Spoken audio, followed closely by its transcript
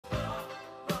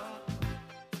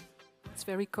It's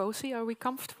very cozy. Are we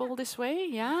comfortable this way?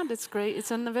 Yeah, that's great.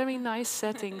 It's a very nice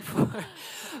setting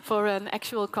for an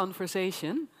actual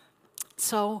conversation.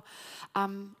 So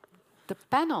the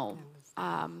panel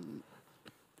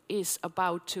is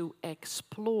about to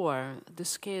explore the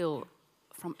scale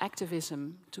from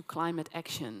activism to climate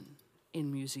action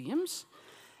in museums.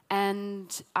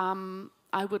 And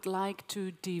I would like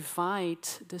to divide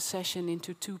the session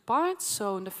into two parts.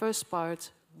 So in the first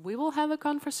part, we will have a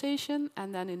conversation,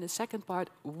 and then in the second part,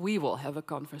 we will have a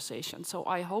conversation. So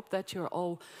I hope that you're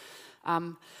all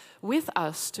with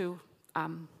us to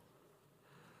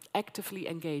actively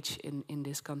engage in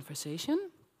this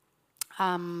conversation.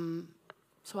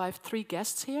 So I have three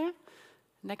guests here.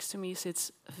 Next to me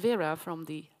sits Vera from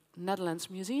the Netherlands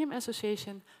Museum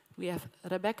Association. We have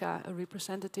Rebekka, a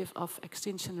representative of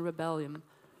Extinction Rebellion,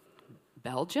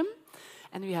 Belgium.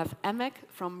 And we have Emek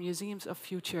from Museums of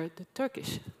Future, the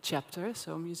Turkish chapter,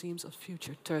 so Museums of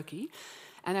Future Turkey.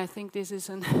 And I think this is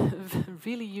a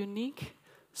really unique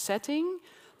setting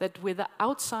that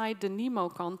outside the NEMO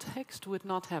context would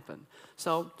not happen.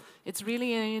 So it's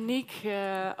really a unique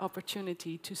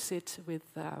opportunity to sit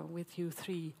with you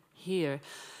three here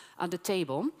at the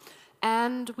table.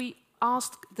 And we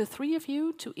asked the three of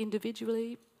you to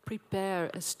individually prepare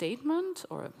a statement,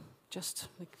 or just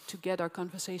to get our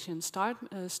conversation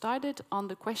started on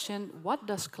the question, what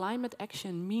does climate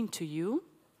action mean to you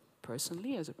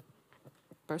personally as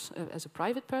a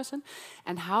private person,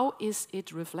 and how is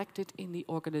it reflected in the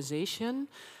organization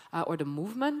or the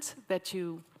movement that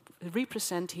you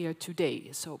represent here today?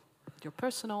 So your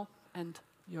personal and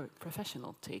your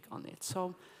professional take on it.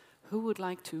 So who would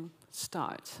like to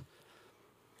start?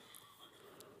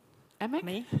 Emek?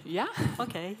 Me? Yeah?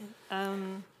 Okay.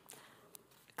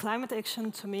 Climate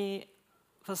action to me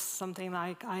was something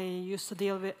like I used to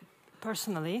deal with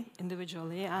personally,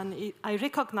 individually, and I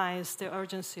recognize the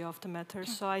urgency of the matter,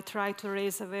 so I try to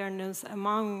raise awareness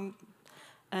among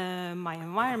my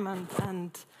environment,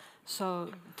 and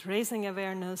so raising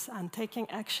awareness and taking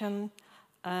action,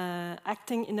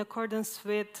 acting in accordance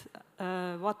with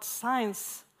what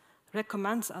science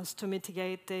recommends us to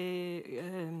mitigate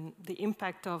the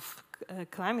impact of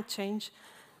climate change.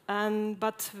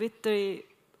 But with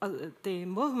the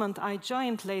movement I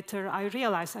joined later, I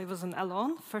realized I wasn't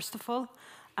alone, first of all,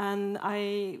 and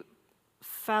I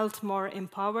felt more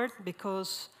empowered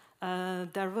because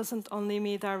there wasn't only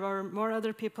me, there were more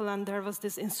other people, and there was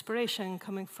this inspiration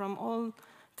coming from all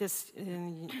this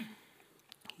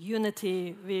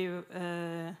unity we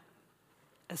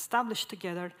established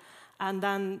together. And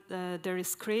then there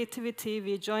is creativity,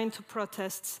 we join to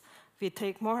protests, we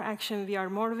take more action, we are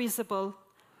more visible,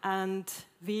 and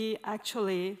we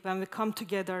actually, when we come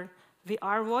together,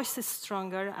 our voice is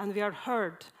stronger and we are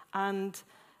heard. And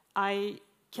I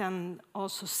can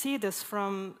also see this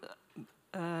from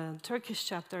Turkish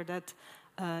chapter that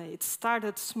it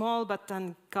started small but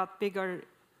then got bigger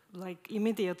like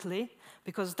immediately,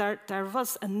 because there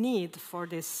was a need for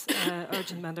this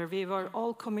urgent matter. We were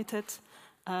all committed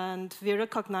and we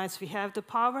recognized we have the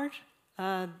power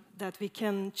that we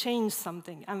can change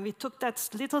something. And we took that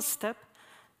little step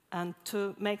and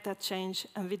to make that change,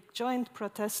 and we joined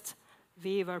protest,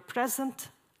 we were present,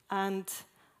 and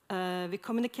we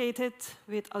communicated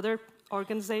with other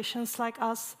organizations like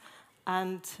us,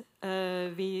 and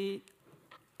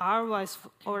our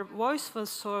voice was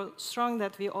so strong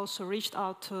that we also reached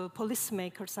out to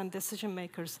policymakers and decision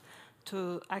makers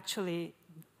to actually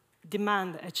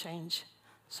demand a change.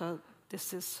 So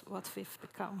this is what we've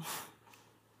become.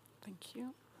 Thank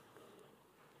you.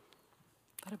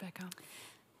 Rebekka.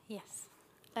 Yes.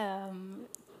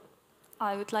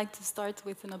 I would like to start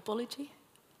with an apology.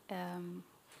 And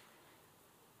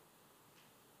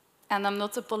I'm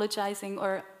not apologizing,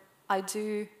 or I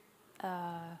do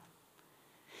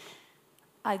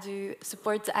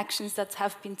support the actions that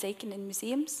have been taken in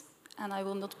museums, and I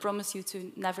will not promise you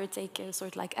to never take a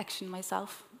sort of like action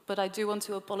myself, but I do want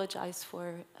to apologize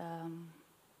for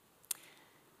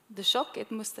the shock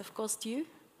it must have caused you.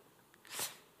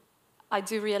 I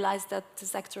do realize that the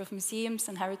sector of museums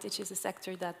and heritage is a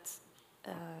sector that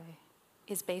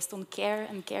is based on care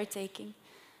and caretaking,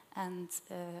 and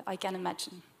I can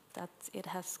imagine that it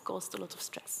has caused a lot of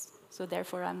stress. So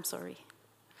therefore, I'm sorry.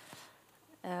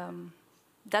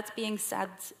 That being said,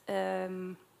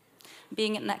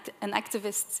 being an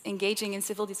activist engaging in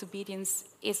civil disobedience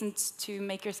isn't to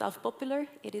make yourself popular,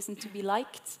 it isn't to be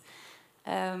liked.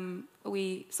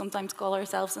 We sometimes call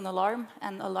ourselves an alarm,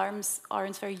 and alarms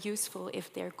aren't very useful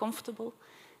if they're comfortable.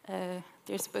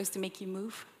 They're supposed to make you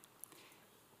move.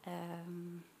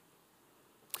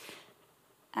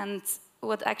 And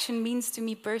what action means to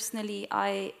me personally,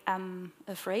 I am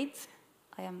afraid.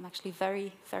 I am actually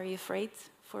very, very afraid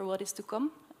for what is to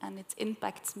come, and it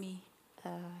impacts me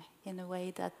in a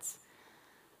way that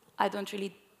I don't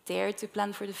really dare to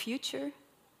plan for the future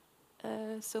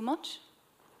so much.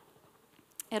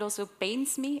 It also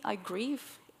pains me. I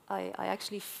grieve. I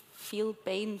actually feel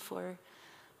pain for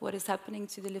what is happening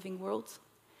to the living world.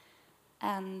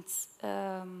 And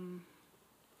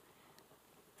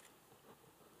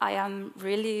I am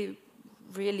really,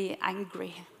 really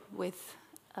angry with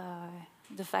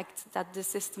the fact that the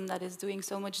system that is doing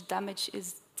so much damage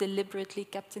is deliberately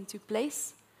kept into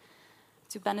place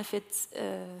to benefit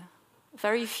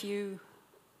very few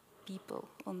people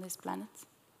on this planet.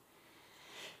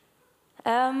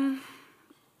 And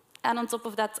on top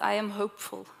of that, I am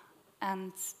hopeful.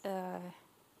 And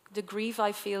the grief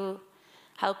I feel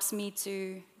helps me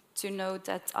to know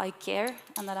that I care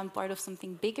and that I'm part of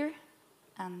something bigger.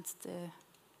 And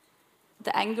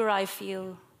the anger I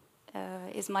feel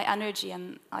is my energy,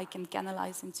 and I can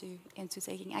canalize into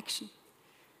taking action.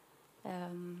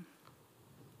 And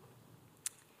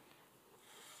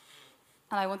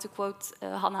I want to quote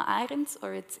Hannah Arendt,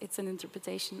 or it's an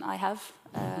interpretation I have,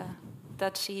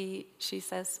 that she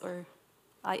says, or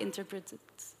I interpret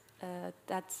it,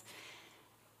 that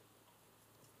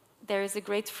there is a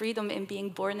great freedom in being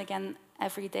born again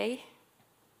every day,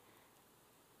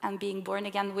 and being born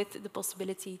again with the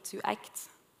possibility to act.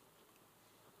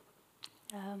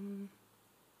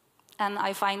 And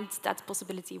I find that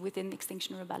possibility within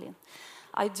Extinction Rebellion.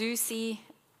 I do see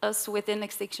us within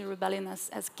Extinction Rebellion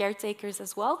as caretakers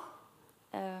as well.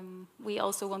 We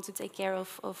also want to take care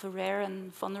of rare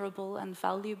and vulnerable and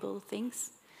valuable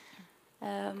things.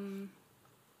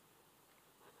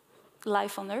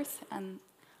 Life on Earth, and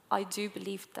I do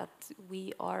believe that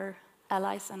we are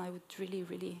allies, and I would really,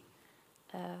 really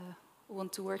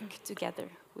want to work together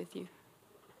with you.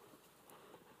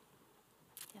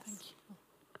 Yes. Thank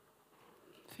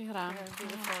you. Vera. Very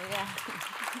beautiful, yeah.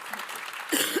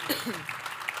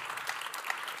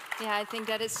 Yeah, I think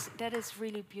that is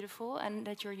really beautiful, and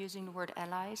that you're using the word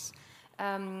allies.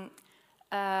 I'm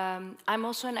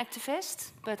also an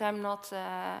activist, but I'm not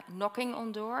knocking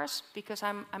on doors because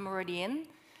I'm already in.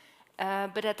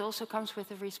 But that also comes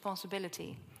with a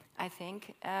responsibility, I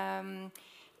think.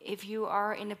 If you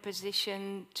are in a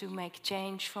position to make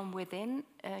change from within,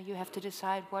 you have to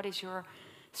decide what is your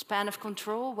span of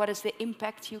control, what is the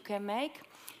impact you can make.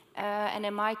 And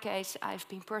in my case, I've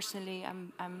been personally,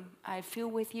 I feel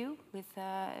with you, with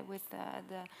the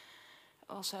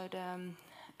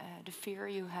fear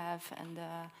you have,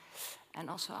 and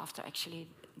also after actually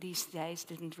these days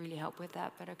didn't really help with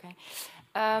that, but okay.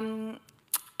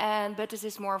 But this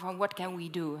is more of a what can we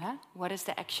do? Huh? What is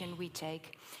the action we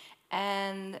take?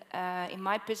 And in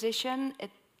my position,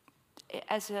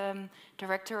 as a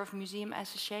director of Museum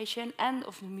Association and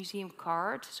of the museum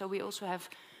card, so we also have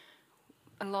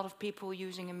a lot of people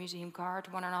using a museum card,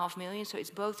 1.5 million, so it's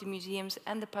both the museums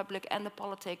and the public and the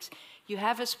politics. You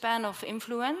have a span of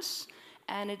influence,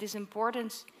 and it is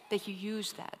important that you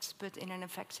use that, but in an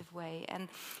effective way. And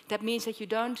that means that you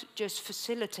don't just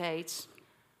facilitate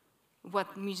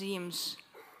what museums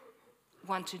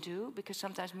want to do, because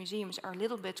sometimes museums are a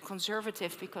little bit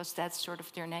conservative because that's sort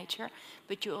of their nature,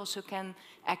 but you also can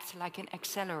act like an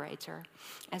accelerator.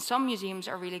 And some museums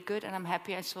are really good, and I'm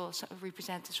happy I saw some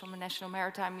representatives from the National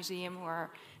Maritime Museum who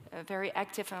are very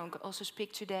active and also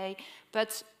speak today,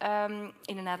 but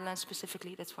in the Netherlands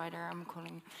specifically, that's why I'm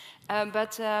calling.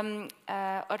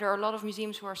 There are a lot of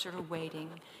museums who are sort of waiting,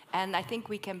 and I think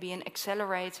we can be an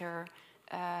accelerator.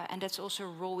 And that's also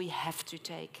a role we have to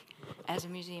take as a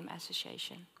museum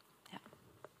association. Yeah.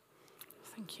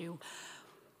 Thank you.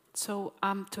 So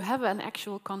to have an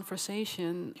actual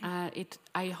conversation,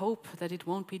 I hope that it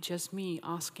won't be just me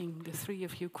asking the three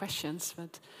of you questions,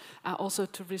 but also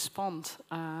to respond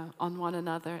on one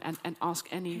another and ask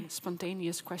any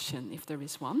spontaneous question if there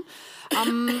is one.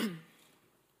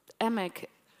 Emek,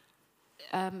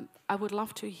 I would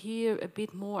love to hear a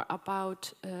bit more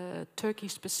about Turkey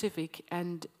specific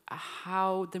and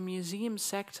how the museum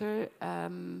sector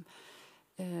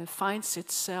finds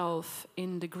itself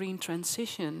in the green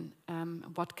transition.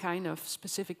 What kind of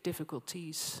specific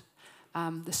difficulties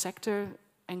the sector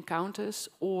encounters,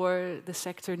 or the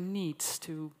sector needs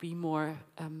to be more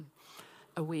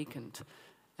awakened,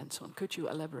 and so on. Could you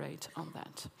elaborate on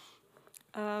that?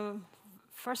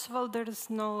 First of all, there is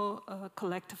no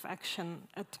collective action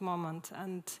at the moment,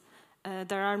 and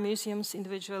there are museums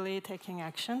individually taking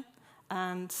action,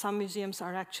 and some museums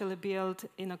are actually built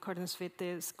in accordance with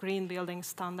these green building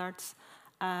standards.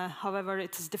 However,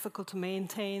 it is difficult to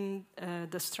maintain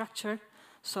the structure,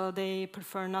 so they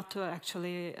prefer not to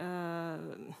actually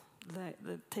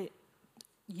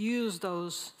use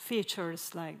those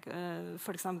features. Like,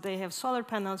 for example, they have solar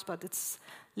panels, but it's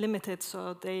limited,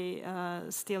 so they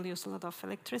still use a lot of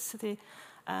electricity.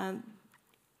 And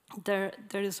there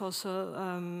is also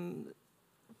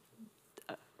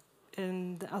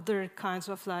and other kinds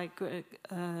of like,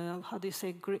 how do you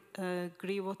say,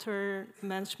 grey water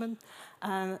management,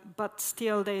 but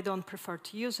still they don't prefer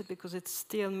to use it because it's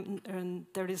still,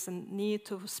 there is a need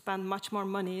to spend much more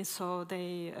money, so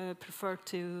they prefer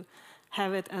to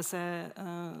have it as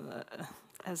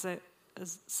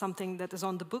something that is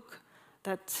on the book,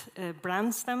 that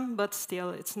brands them, but still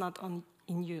it's not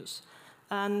in use.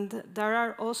 And there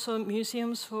are also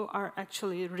museums who are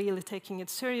actually really taking it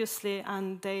seriously,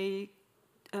 and they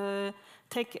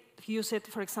use it,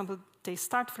 for example, they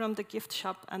start from the gift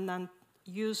shop and then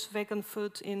use vegan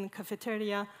food in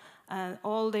cafeteria, and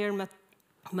all their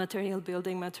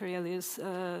building material is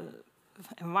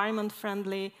environment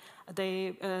friendly.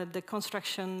 The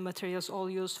construction materials all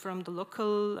used from the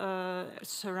local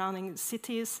surrounding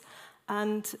cities.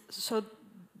 And so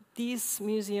these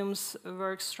museums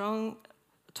work strong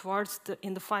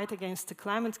in the fight against the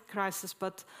climate crisis,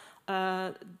 but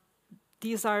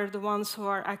these are the ones who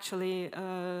are actually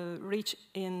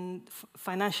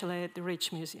financially the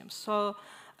rich museums. So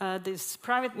these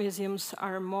private museums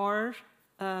are more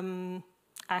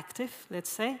active, let's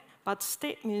say, but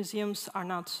state museums are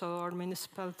not so, or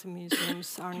municipality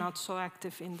museums are not so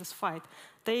active in this fight.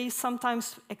 They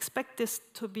sometimes expect this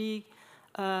to be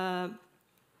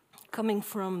coming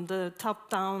from the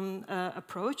top-down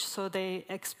approach, so they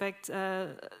expect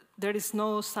there is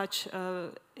no such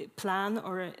plan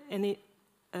or any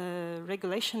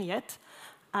regulation yet,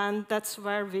 and that's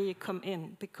where we come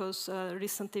in, because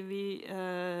recently we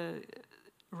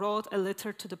wrote a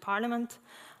letter to the parliament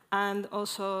and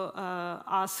also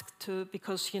asked to,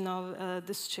 because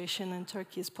the situation in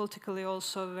Turkey is politically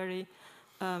also very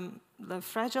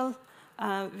fragile.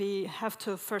 We have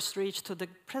to first reach to the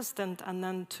president, and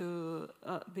then to,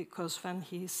 because when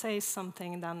he says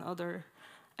something, then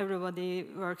everybody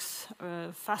works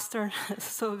faster.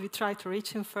 So we try to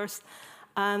reach him first.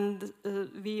 And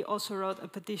we also wrote a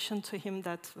petition to him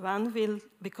that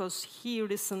because he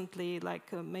recently,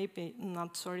 like maybe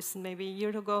not so recent, maybe a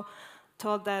year ago,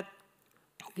 told that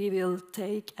we will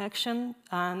take action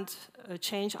and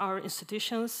change our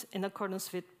institutions in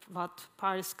accordance with what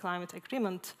Paris Climate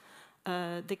Agreement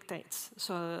dictates.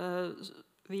 So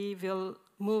we will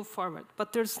move forward,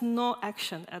 but there's no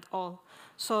action at all.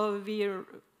 So we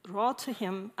wrote to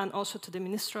him and also to the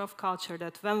Minister of Culture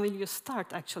that when will you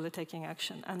start actually taking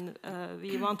action? And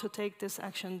we want to take this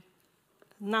action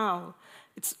now.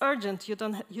 It's urgent.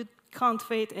 You can't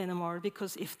wait anymore,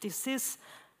 because if this is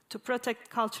to protect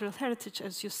cultural heritage,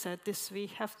 as you said, we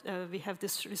have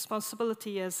this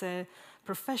responsibility as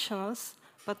professionals.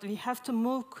 But we have to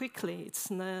move quickly.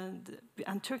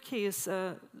 And Turkey is,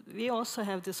 we also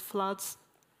have these floods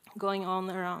going on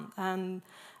around. And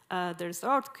there's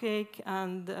earthquake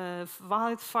and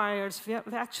wildfires. We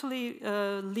actually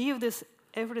live this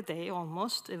every day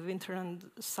almost, winter and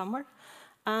summer.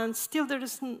 And still there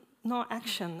is no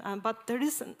action. But there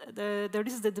is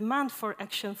the demand for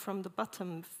action from the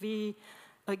bottom. We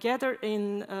gather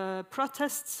in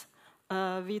protests.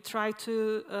 We try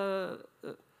to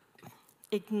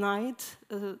ignite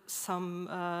some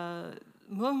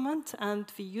movement,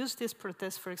 and we use this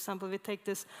protest. For example, we take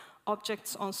this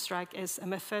objects on strike, as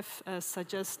MFF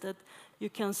suggested. You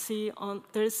can see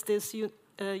there is this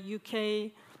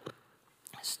UK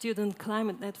student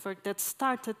climate network that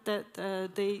started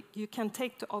that you can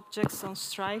take the objects on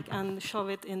strike and show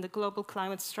it in the global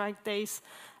climate strike days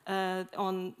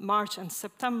on March and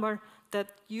September, that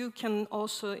you can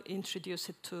also introduce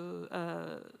it to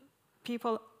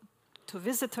people, to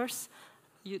visitors,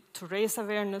 to raise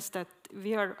awareness that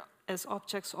we are, as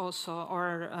objects also,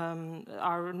 or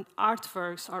our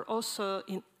artworks are also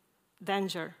in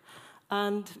danger.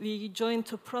 And we join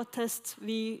to protest,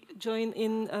 we join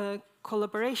in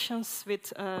collaborations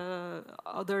with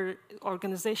other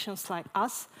organizations like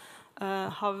us.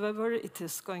 However, it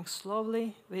is going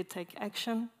slowly. We take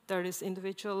action. There is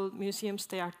individual museums,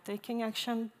 they are taking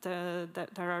action. There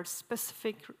are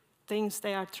specific things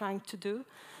they are trying to do.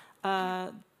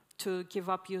 To give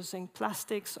up using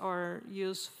plastics, or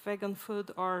use vegan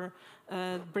food, or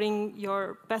bring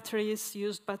your batteries,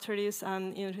 used batteries,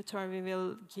 and in return we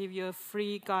will give you a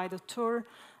free guided tour.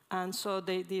 And so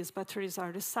these batteries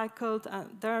are recycled.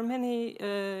 There are many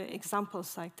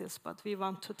examples like this, but we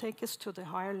want to take this to the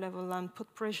higher level and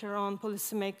put pressure on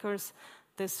policymakers,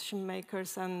 decision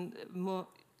makers, and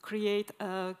create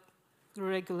a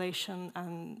regulation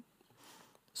and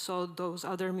So those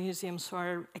other museums who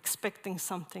are expecting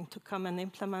something to come and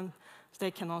implement,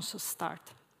 they can also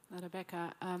start.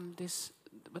 Rebekka,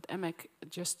 what Emek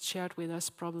just shared with us,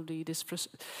 probably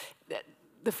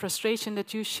the frustration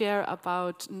that you share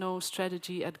about no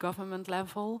strategy at government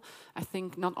level, I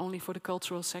think not only for the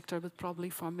cultural sector, but probably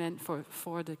for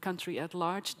the country at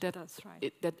large. That's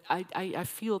right. I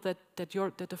feel that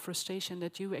the frustration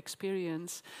that you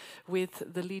experience with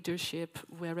the leadership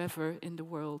wherever in the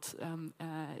world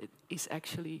is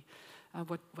actually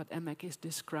what Emek is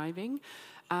describing.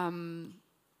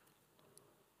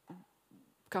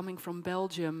 Coming from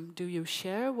Belgium, do you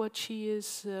share what she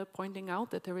is pointing out,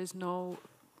 that there is no,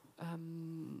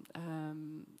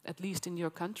 at least in your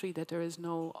country, that there is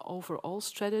no overall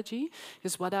strategy?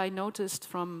 Because what I noticed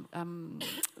from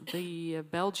the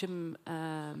Belgium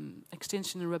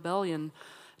Extinction Rebellion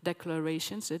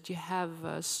declarations, that you have,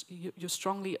 you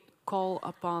strongly call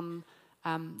upon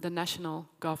the national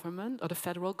government, or the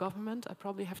federal government, I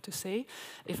probably have to say,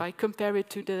 if I compare it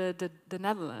to the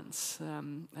Netherlands,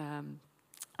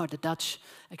 or the Dutch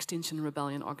Extinction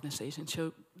Rebellion organization.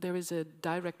 So there is a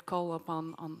direct call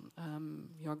upon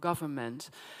your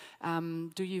government.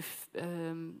 Do you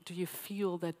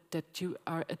feel that you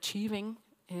are achieving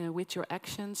with your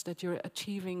actions, that you're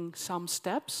achieving some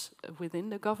steps within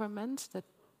the government?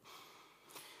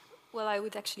 Well, I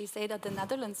would actually say that the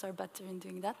Netherlands are better in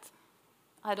doing that.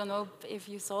 I don't know if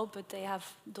you saw, but they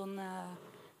have done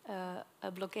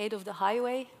a blockade of the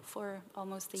highway for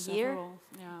almost a year.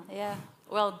 Yeah.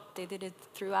 Well, they did it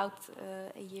throughout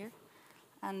a year,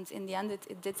 and in the end,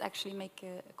 it did actually make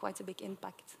quite a big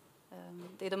impact.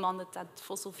 They demanded that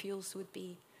fossil fuels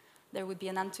there would be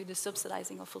an end to the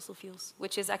subsidizing of fossil fuels,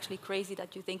 which is actually crazy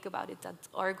that you think about it, that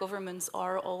our governments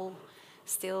are all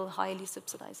still highly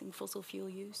subsidizing fossil fuel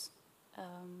use.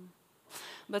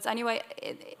 But anyway,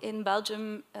 in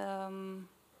Belgium,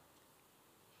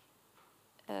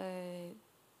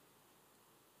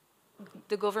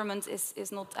 the government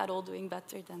is not at all doing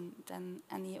better than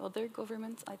any other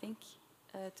government, I think,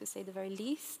 to say the very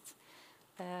least.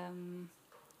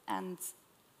 And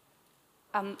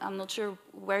I'm not sure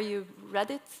where you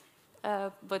read it,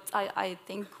 but I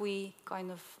think we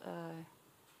kind of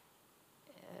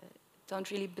don't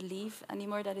really believe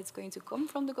anymore that it's going to come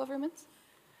from the government.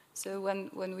 So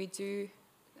when we do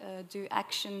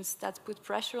actions that put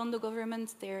pressure on the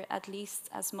government, they're at least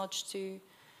as much to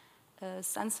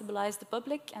sensibilize the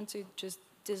public and to just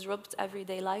disrupt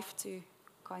everyday life, to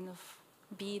kind of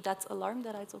be that alarm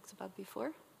that I talked about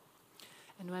before.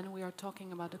 And when we are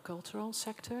talking about the cultural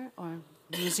sector, or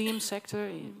museum sector,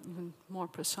 even more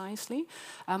precisely,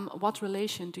 what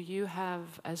relation do you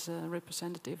have as a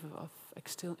representative of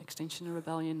Extinction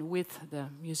Rebellion with the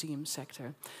museum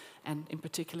sector, and in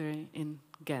particular in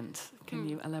Ghent? Can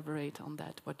you elaborate on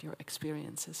that, what your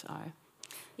experiences are?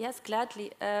 Yes,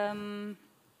 gladly.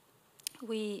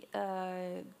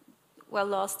 Well,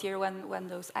 last year when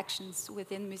those actions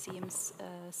within museums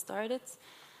started,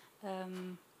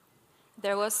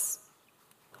 there was,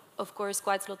 of course,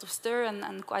 quite a lot of stir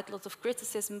and quite a lot of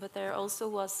criticism, but there also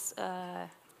was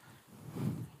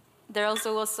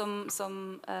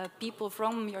some people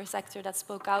from your sector that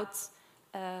spoke out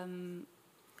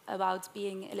about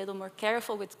being a little more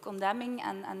careful with condemning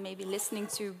and maybe listening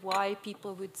to why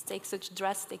people would take such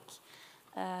drastic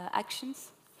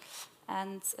actions.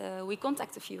 And we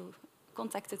contacted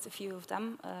a few of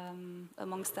them,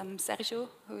 amongst them Sergio,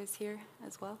 who is here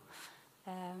as well.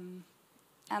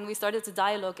 And we started a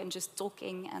dialogue and just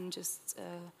talking and just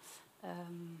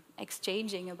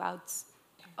exchanging about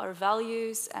our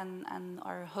values and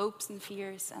our hopes and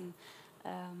fears. And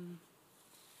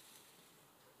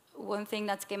one thing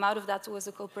that came out of that was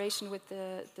a cooperation with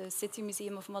the City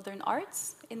Museum of Modern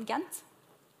Arts in Ghent.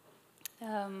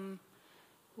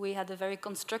 We had a very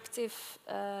constructive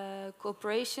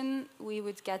cooperation. We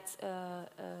would get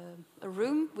a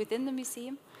room within the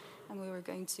museum, and we were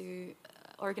going to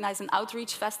organize an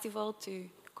outreach festival to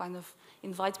kind of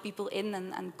invite people in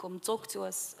and come talk to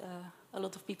us. A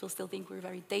lot of people still think we're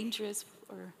very dangerous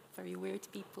or very weird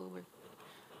people. We're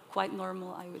quite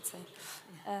normal, I would say.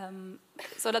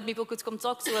 So that people could come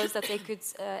talk to us, that they could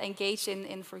engage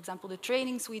in, for example, the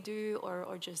trainings we do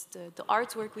or just the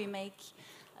artwork we make.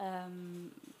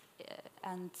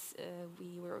 And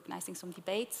we were organizing some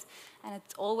debates, and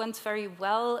it all went very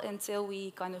well until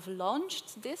we kind of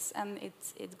launched this, and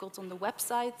it got on the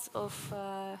website of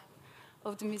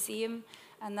the museum,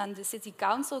 and then the city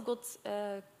council got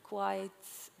quite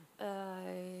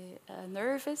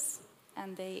nervous,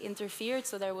 and they interfered.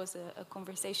 So there was a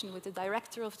conversation with the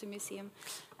director of the museum,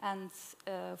 and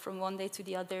from one day to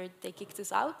the other they kicked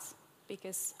us out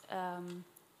because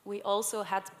We also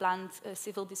had planned a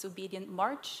civil disobedient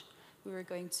march. We were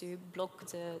going to block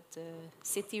the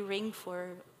city ring for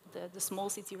the small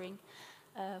city ring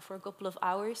for a couple of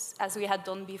hours, as we had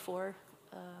done before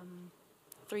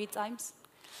 3 times.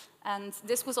 And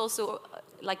this was also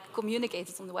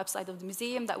communicated on the website of the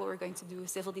museum that we were going to do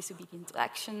civil disobedient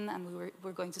action, and we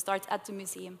were going to start at the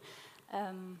museum.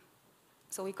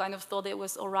 So we kind of thought it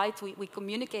was all right. We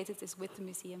communicated this with the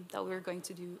museum that we were going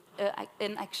to do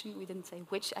an action. We didn't say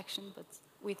which action, but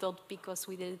we thought because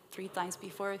we did it 3 times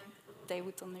before, they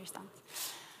would understand.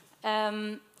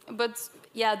 But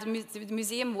yeah, the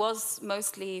museum was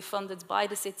mostly funded by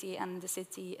the city, and the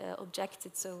city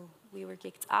objected, so we were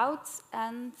kicked out,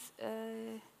 and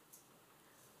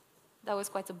that was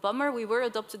quite a bummer. We were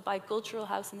adopted by a cultural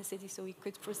house in the city, so we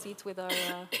could proceed with our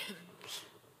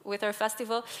with our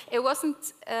festival. It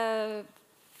wasn't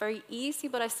very easy,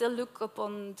 but I still look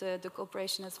upon the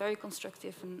cooperation as very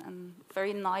constructive and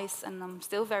very nice, and I'm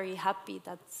still very happy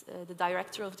that the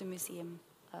director of the museum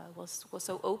was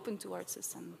so open towards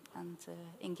us and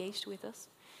engaged with us.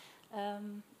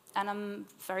 And I'm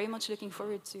very much looking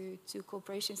forward to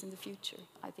cooperations in the future.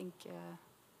 I think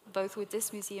both with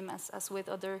this museum as with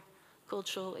other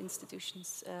cultural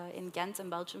institutions in Ghent and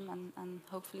Belgium and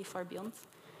hopefully far beyond.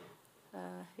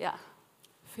 Yeah.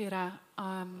 Vera,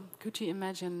 could you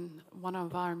imagine one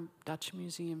of our Dutch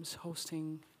museums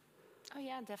hosting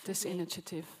this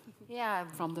initiative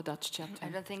from the Dutch chapter? I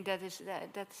don't think that's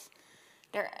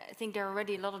there. I think there are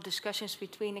already a lot of discussions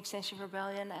between Extinction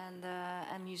Rebellion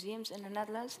and museums in the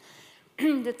Netherlands.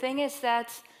 The thing is that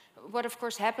what of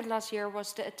course happened last year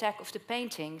was the attack of the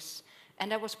paintings,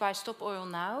 and that was by Stop Oil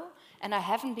Now. And I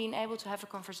haven't been able to have a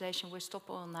conversation with Stop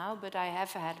Oil Now, but I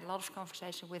have had a lot of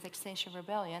conversation with Extinction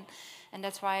Rebellion. And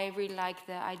that's why I really like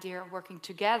the idea of working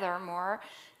together more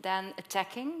than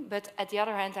attacking. But at the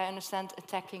other hand, I understand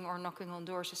attacking or knocking on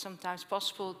doors is sometimes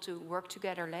possible to work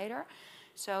together later.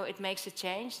 So it makes a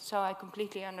change. So I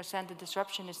completely understand the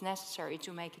disruption is necessary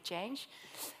to make a change.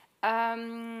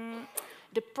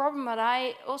 The problem that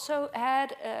I also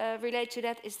had related to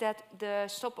that is that the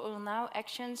Stop Oil Now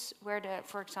actions, where,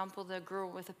 for example, the girl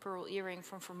with the pearl earring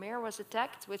from Vermeer was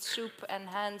attacked with soup and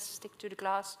hands stick to the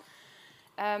glass,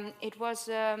 it was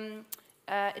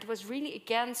really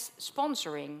against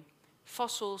sponsoring,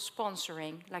 fossil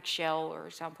sponsoring, like Shell, for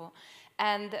example,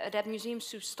 and that museums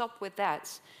should stop with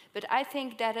that. But I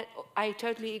think that I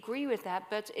totally agree with that,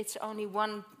 but it's only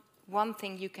one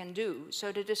thing you can do.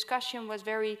 So the discussion was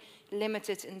very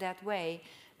limited in that way.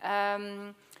 We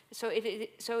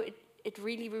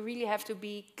really have to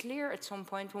be clear at some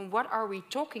point on what are we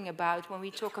talking about when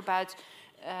we talk about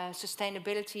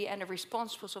sustainability and the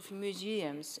responsibles of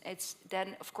museums. It's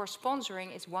then, of course,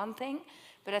 sponsoring is one thing,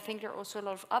 but I think there are also a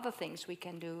lot of other things we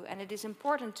can do. And it is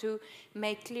important to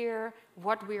make clear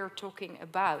what we are talking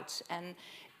about. And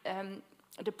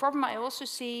the problem I also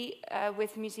see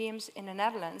with museums in the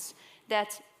Netherlands,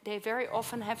 that they very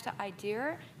often have the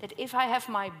idea that if I have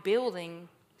my building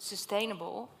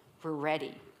sustainable, we're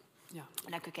ready. Yeah.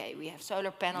 Like, okay, we have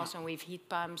solar panels and we have heat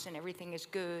pumps and everything is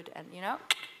good and, you know,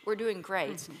 we're doing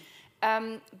great.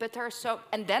 Mm-hmm. But there are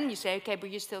and then you say, okay, but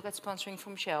you still get sponsoring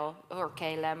from Shell or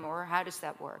KLM, or how does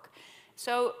that work?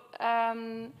 So,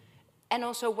 and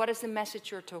also, what is the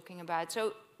message you're talking about?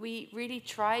 So we really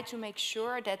try to make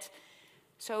sure that,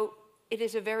 so it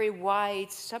is a very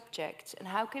wide subject, and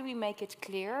how can we make it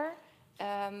clear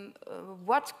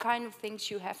what kind of things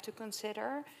you have to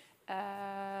consider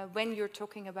when you're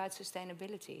talking about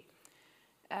sustainability?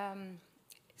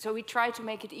 So we try to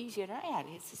make it easier. Yeah,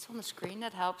 it's on the screen,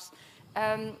 that helps.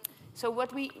 So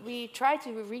what we try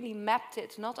to really map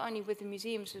it, not only with the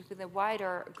museums, but with a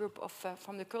wider group of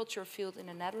from the culture field in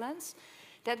the Netherlands,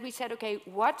 that we said, okay,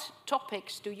 what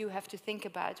topics do you have to think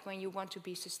about when you want to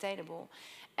be sustainable?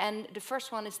 And the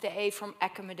first one is the A from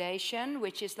accommodation,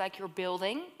 which is like your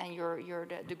building and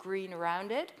the green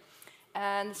around it.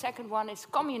 And the second one is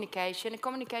communication. And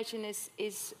communication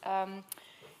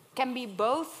can be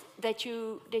both that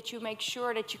you make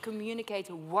sure that you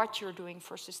communicate what you're doing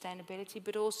for sustainability,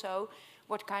 but also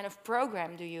what kind of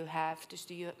program do you have?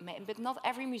 But not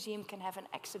every museum can have an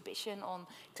exhibition on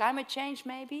climate change,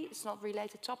 maybe. It's not a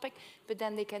related topic, but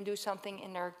then they can do something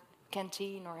in their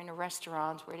canteen or in a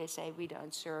restaurant where they say, we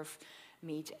don't serve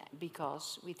meat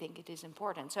because we think it is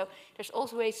important. So there's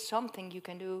always something you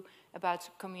can do about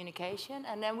communication.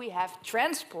 And then we have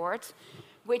transport,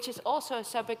 which is also a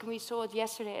subject, and we saw it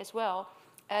yesterday as well.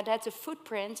 That's a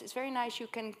footprint. It's very nice,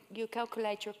 you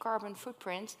calculate your carbon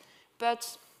footprint,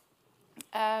 but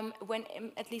when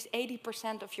at least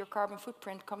 80% of your carbon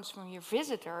footprint comes from your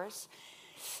visitors,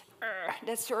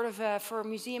 that's sort of for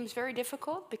museums very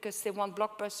difficult because they want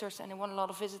blockbusters and they want a lot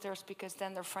of visitors because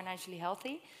then they're financially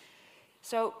healthy.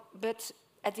 So, but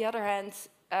at the other hand,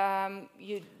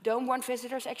 you don't want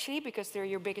visitors actually because they're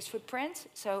your biggest footprint.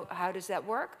 So how does that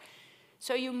work?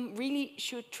 So you really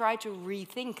should try to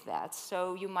rethink that.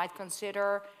 So you might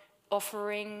consider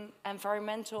offering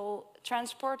environmental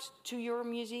transport to your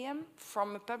museum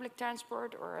from a public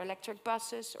transport or electric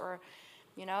buses or,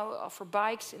 you know, offer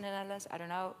bikes in the Netherlands. I don't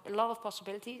know, a lot of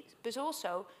possibilities. But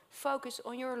also focus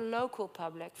on your local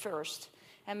public first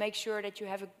and make sure that you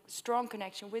have a strong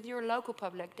connection with your local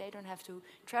public. They don't have to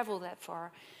travel that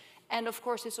far. And of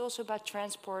course, it's also about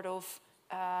transport of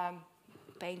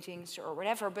paintings or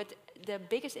whatever, but the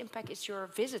biggest impact is your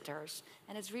visitors.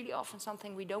 And it's really often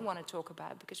something we don't want to talk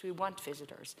about because we want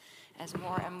visitors. As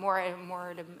more and more and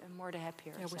more, the more the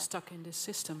happier. Yeah, we're stuck in this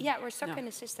system. Yeah, we're stuck in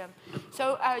the system.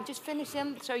 So just finish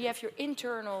them. So you have your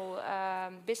internal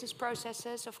business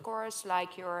processes, of course,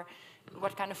 like your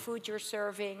what kind of food you're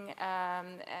serving,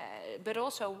 but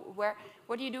also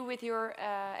what do you do with your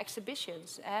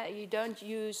exhibitions? You don't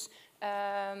use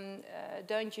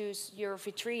your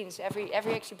vitrines.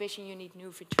 Every exhibition you need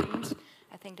new vitrines.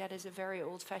 I think that is a very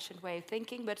old-fashioned way of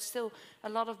thinking, but still a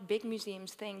lot of big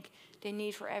museums think they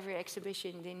need for every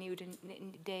exhibition, they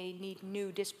need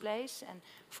new displays. And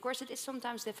of course it is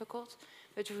sometimes difficult,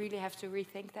 but you really have to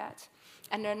rethink that.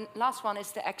 And then last one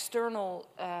is the external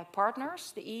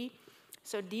partners, the E.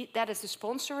 So that is the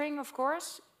sponsoring, of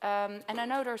course. And I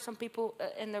know there are some people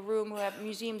in the room who have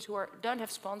museums who don't have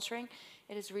sponsoring.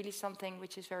 It is really something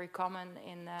which is very common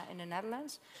in the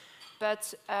Netherlands.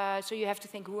 But so you have to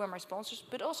think, who are my sponsors?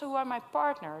 But also, who are my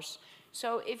partners?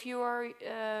 So if you are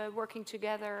working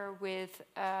together with,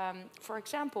 for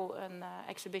example, an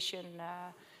exhibition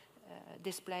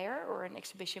displayer or an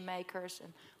exhibition makers,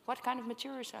 and what kind of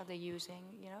materials are they using?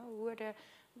 You know,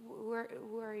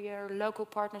 who are your local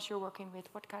partners you're working with?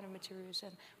 What kind of materials,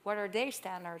 and what are their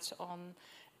standards on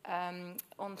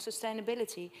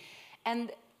sustainability?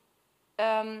 And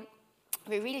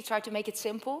we really try to make it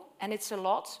simple, and it's a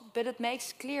lot, but it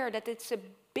makes clear that it's a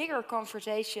bigger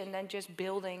conversation than just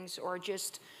buildings or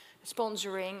just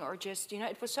sponsoring or just, you know,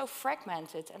 it was so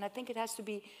fragmented. And I think it has to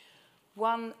be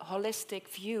one holistic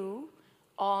view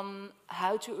on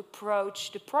how to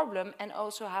approach the problem and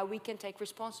also how we can take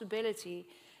responsibility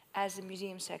as a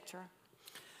museum sector.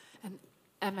 And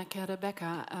Emek and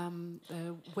Rebekka,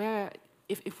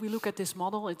 if we look at this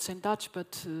model, it's in Dutch,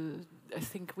 but I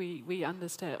think we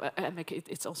understand. Emek,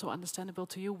 it's also understandable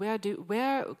to you.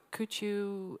 Where could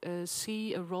you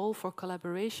see a role for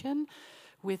collaboration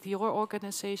with your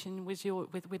organization,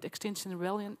 with Extinction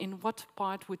Rebellion? In what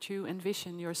part would you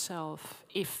envision yourself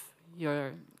if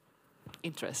you're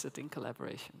interested in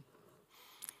collaboration?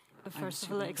 First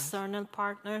of all, external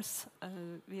partners,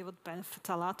 we would benefit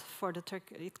a lot for the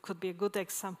Turkey. It could be a good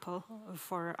example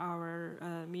for our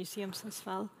museums as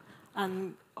well,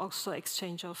 and also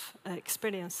exchange of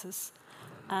experiences.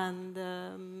 And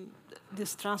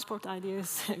this transport idea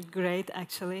is great,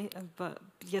 actually. But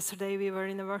yesterday we were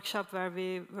in a workshop where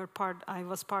I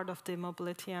was part of the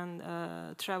mobility and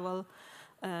travel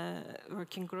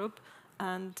working group,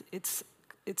 and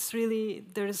it's really,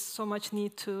 there is so much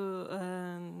need to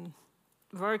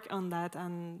work on that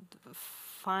and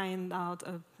find out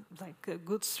a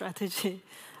good strategy,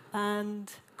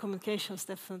 and communications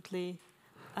definitely.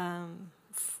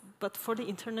 But for the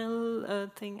internal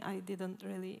thing, I didn't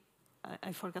really,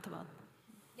 I forgot about.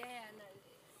 Yeah, no,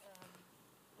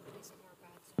 it's more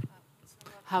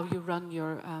about how you run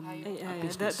your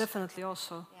business. Definitely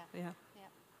also. Yeah.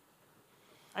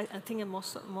 I think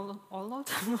almost.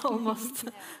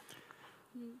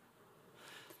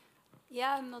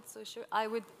 Yeah, I'm not so sure. I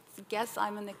would guess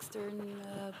I'm an external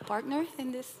partner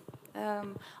in this.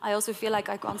 I also feel like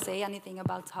I can't say anything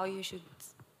about how you should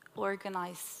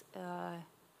organize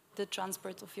the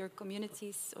transport of your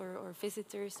communities or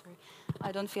visitors.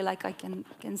 I don't feel like I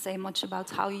can say much about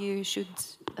how you should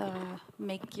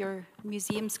make your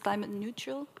museums climate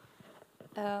neutral.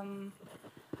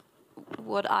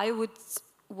 What I would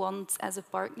want as a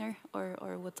partner,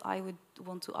 or what I would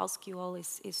want to ask you all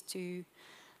is to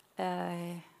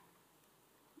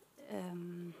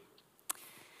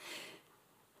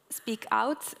speak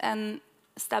out and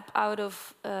step out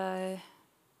of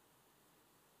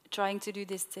trying to do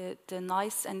this the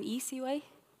nice and easy way,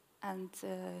 and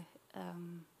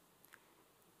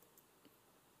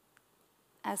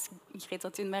as Greta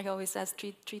Thunberg always says,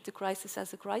 treat the crisis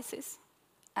as a crisis.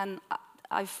 And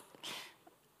I've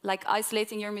like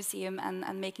isolating your museum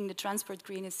and making the transport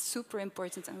green is super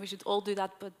important, and we should all do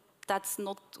that, but that's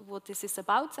not what this is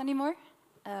about anymore.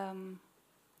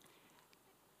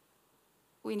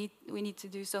 we need to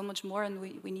do so much more, and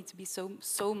we need to be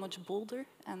so much bolder,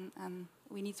 and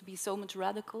we need to be so much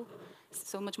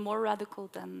more radical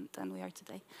than we are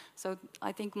today. So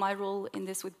I think my role in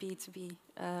this would be to be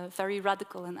very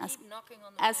radical and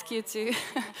ask you to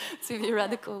to be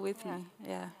radical with me.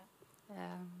 Yeah.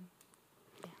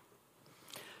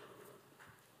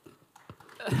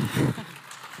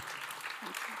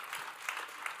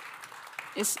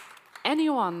 Is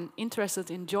anyone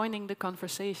interested in joining the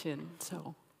conversation?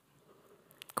 So,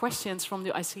 questions from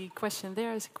the... I see a question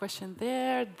there, I see a question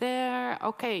there.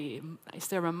 Okay, is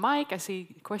there a mic? I see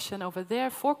a question over there.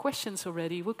 4 questions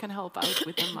already. Who can help out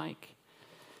with the mic?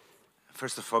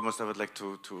 First and foremost, I would like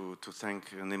to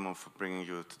thank NEMO for bringing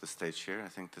you to the stage here. I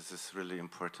think this is really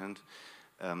important.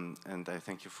 And I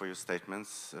thank you for your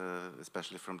statements,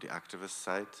 especially from the activist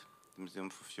side, the Museum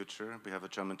for Future. We have a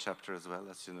German chapter as well,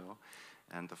 as you know.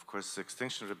 And of course, the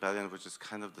Extinction Rebellion, which is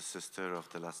kind of the sister of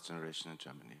the last generation in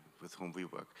Germany, with whom we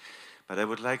work. But I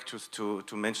would like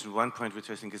to mention one point which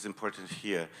I think is important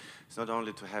here. It's not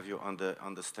only to have you on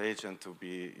the stage and to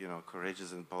be, you know,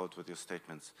 courageous and bold with your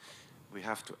statements. We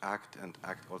have to act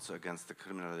also against the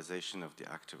criminalization of the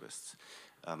activists.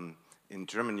 In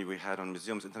Germany, we had on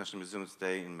International Museums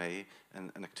Day in May,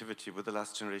 an activity with the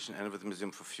last generation and with the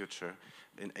Museum for Future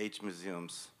in 8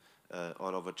 museums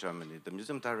all over Germany. The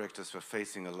museum directors were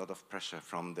facing a lot of pressure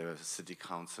from the city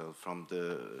council, from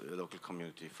the local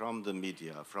community, from the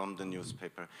media, from the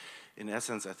newspaper. In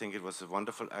essence, I think it was a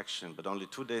wonderful action, but only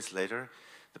 2 days later,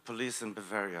 the police in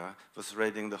Bavaria was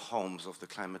raiding the homes of the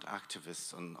climate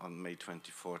activists on May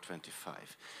 24,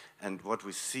 25. And what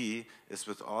we see is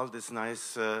with all these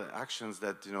nice actions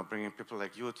that, you know, bringing people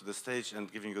like you to the stage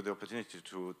and giving you the opportunity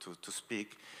to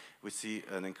speak, we see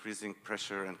an increasing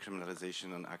pressure and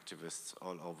criminalization on activists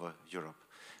all over Europe,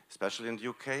 especially in the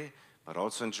UK, but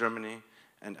also in Germany.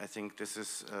 And I think this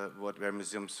is where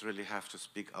museums really have to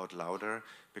speak out louder,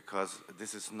 because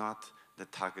this is not the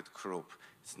target group.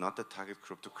 It's not the target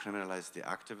group to criminalize the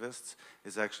activists.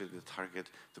 It's actually the target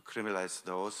to criminalize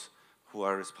those who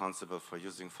are responsible for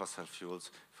using fossil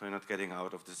fuels, for not getting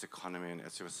out of this economy, and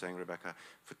as you were saying, Rebekka,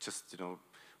 for just, you know,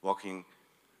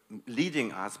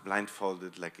 leading us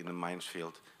blindfolded like in a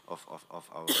minefield of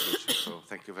our future. So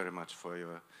thank you very much for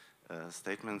your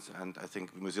statements, and I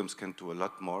think museums can do a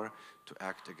lot more to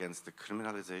act against the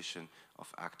criminalization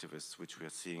of activists, which we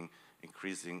are seeing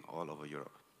increasing all over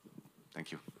Europe.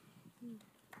 Thank you.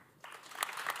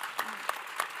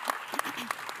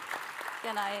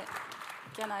 Can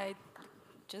I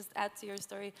just add to your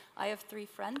story? I have 3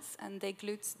 friends, and they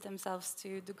glued themselves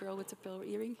to the girl with the pearl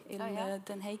earring in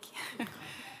Den Haag.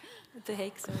 The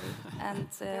Hague, sorry. And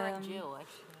they're in jail,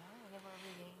 actually. They were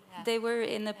really, they were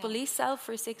in a police cell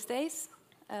for 6 days.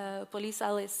 Police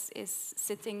cell is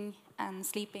sitting and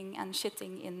sleeping and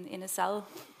shitting in a cell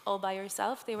all by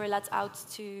yourself. They were let out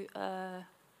to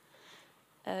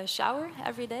shower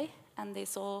every day, and they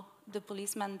saw the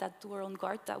policemen that were on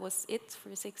guard. That was it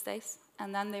for 6 days.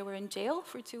 And then they were in jail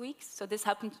for 2 weeks. So this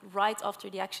happened right after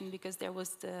the action, because there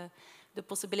was the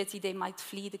possibility they might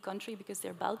flee the country because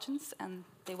they're Belgians, and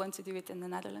they want to do it in the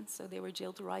Netherlands, so they were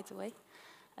jailed right away.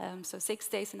 So 6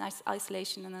 days in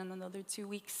isolation, and then another 2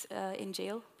 weeks in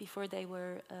jail before they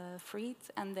were freed.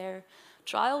 And their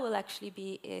trial will actually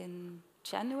be in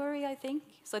January, I think,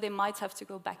 so they might have to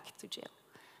go back to jail.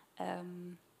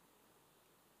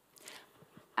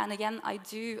 And again, I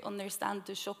do understand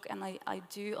the shock, and I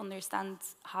do understand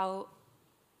how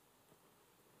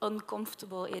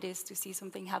uncomfortable it is to see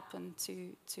something happen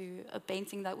to a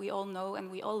painting that we all know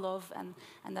and we all love, and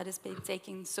that has been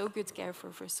taken so good care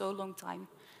for so long time.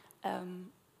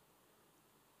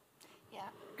 Yeah,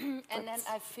 and then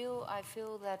I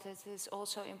feel that it is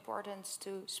also important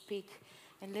to speak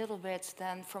a little bit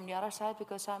then from the other side,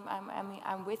 because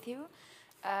I'm with you,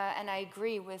 and I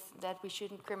agree with that we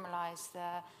shouldn't criminalize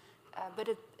the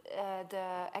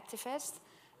activist.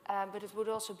 But it would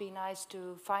also be nice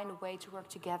to find a way to work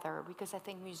together, because I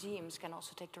think museums can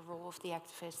also take the role of the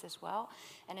activist as well.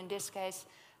 And in this case,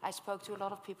 I spoke to a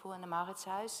lot of people in the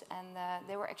Mauritshuis, and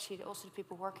they were actually also the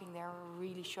people working there were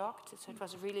really shocked. So it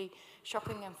was a really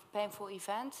shocking and painful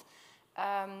event,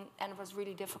 and it was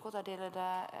really difficult. I did it,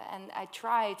 and I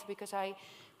tried, because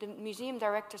the museum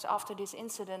directors after this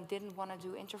incident didn't want to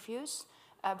do interviews.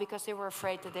 Because they were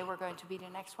afraid that they were going to be the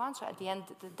next one. So at the end,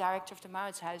 the director of the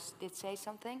Mauritshuis did say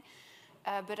something.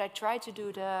 But I tried to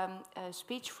do the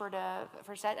speech for that,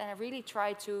 and I really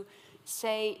tried to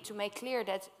make clear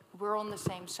that we're on the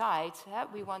same side.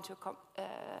 We want to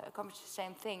accomplish the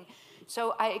same thing.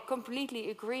 So I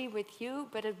completely agree with you,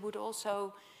 but it would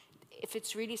also, if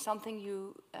it's really something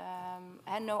you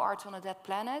and no art on a dead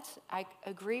planet, I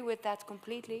agree with that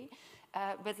completely.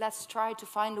 But let's try to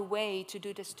find a way to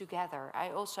do this together. I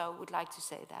also would like to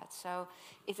say that. So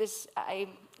it is,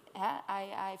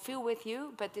 I feel with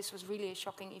you, but this was really a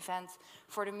shocking event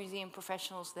for the museum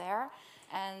professionals there.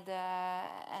 And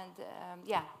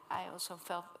yeah, I also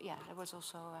felt, yeah, it was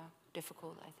also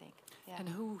difficult, I think. Yeah. And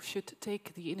who should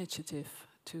take the initiative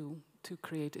to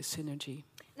create a synergy?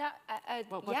 Now,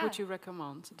 What yeah. would you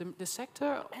recommend? The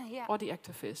sector Yeah. or the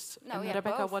activists? No, and yeah,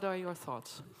 Rebekka, both. what are your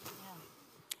thoughts?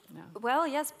 Yeah. No. Well,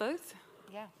 yes, both.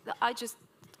 Yeah. I just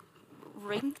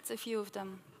ranked a few of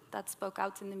them that spoke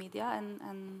out in the media,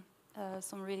 and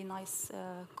some really nice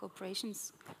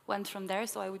cooperations went from there.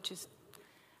 So I would just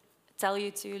tell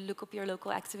you to look up your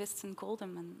local activists and call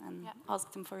them and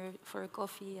ask them for a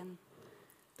coffee. And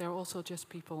They're also just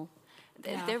people.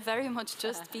 they're very much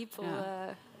just people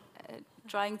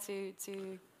trying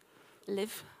to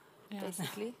live,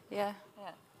 basically. Yeah.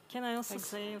 Can I also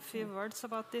say a few words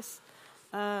about this?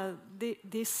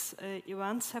 These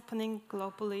events happening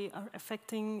globally are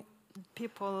affecting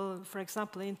people. For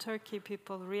example, in Turkey,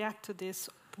 people react to this,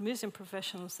 museum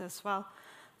professionals as well.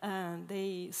 And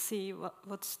they see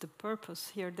what's the purpose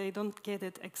here. They don't get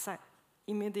it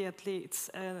immediately. It's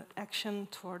action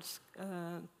towards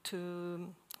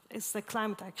it's the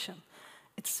climate action.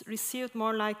 It's received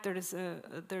more like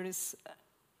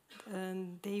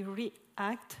they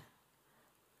react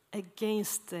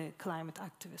against the climate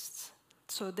activists.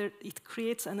 So it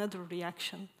creates another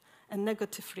reaction, a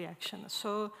negative reaction.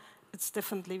 So it's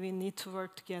definitely we need to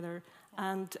work together.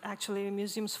 And actually,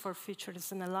 Museums for Future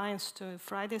is an alliance to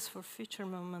Fridays for Future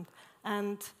movement.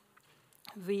 And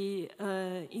we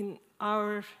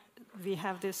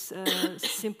have this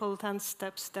simple 10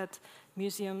 steps that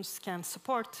museums can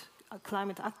support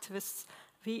climate activists.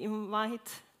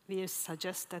 We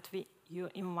suggest that you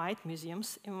invite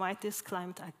museums, invite these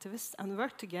climate activists, and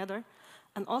work together.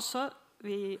 And also,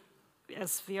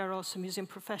 as we are also museum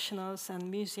professionals and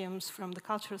museums from the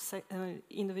cultural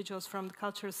individuals from the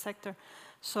cultural sector,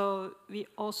 so we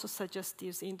also suggest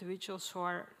these individuals who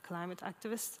are climate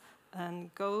activists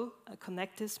and go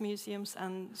connect these museums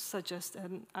and suggest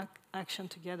an action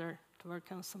together to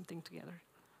work on something together.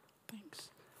 Thanks.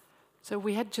 So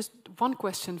we had just one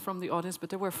question from the audience, but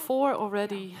there were 4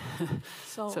 already.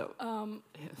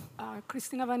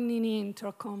 Cristina Vannini,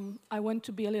 Intercom. I want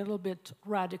to be a little bit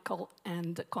radical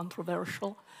and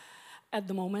controversial at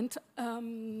the moment.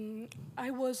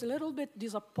 I was a little bit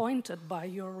disappointed by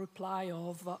your reply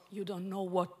of you don't know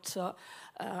what's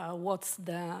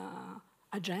the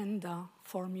agenda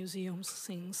for museums,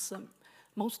 since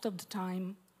most of the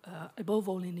time, above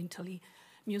all in Italy,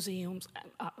 museums,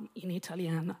 in Italy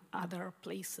and other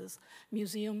places,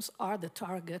 museums are the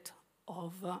target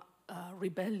of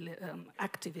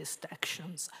activist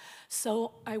actions.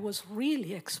 So I was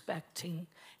really expecting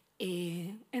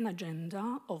an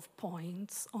agenda of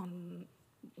points on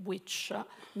which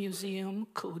museum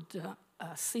could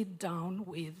sit down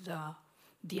with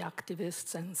the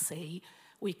activists and say,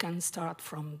 we can start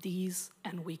from these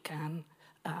and we can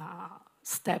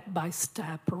step by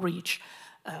step reach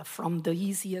from the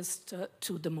easiest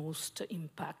to the most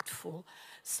impactful.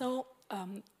 So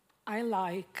I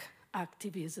like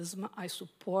activism. I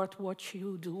support what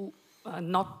you do,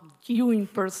 not you in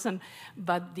person,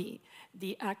 but the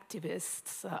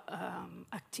activists'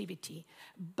 activity.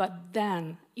 But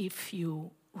then, if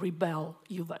you rebel,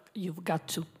 you've got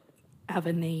to have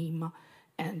a name,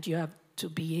 and you have to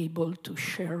be able to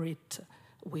share it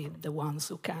with the ones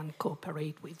who can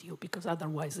cooperate with you, because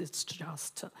otherwise it's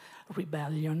just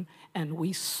rebellion. And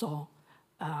we saw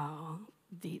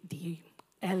the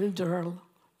elder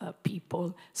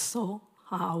people saw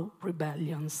how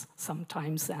rebellions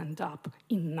sometimes end up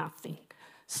in nothing.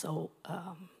 So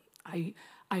I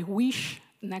wish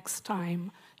next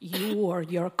time you or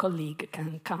your colleague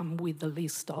can come with a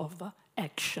list of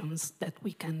actions that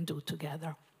we can do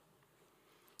together.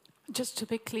 Just to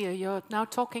be clear, you're now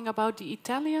talking about the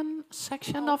Italian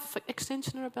section of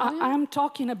Extinction Rebellion? I'm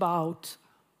talking about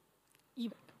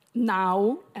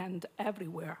now and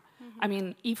everywhere. I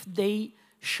mean, if they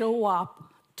show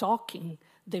up talking,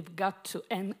 they've got to,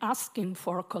 and asking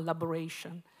for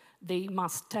collaboration, they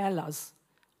must tell us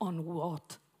on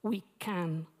what we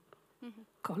can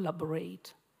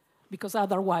collaborate. Because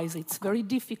otherwise it's very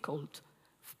difficult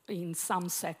in some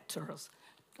sectors,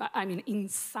 I mean, in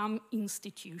some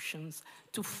institutions,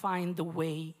 to find the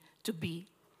way to be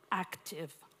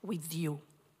active with you,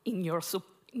 in your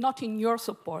not in your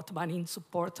support, but in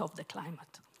support of the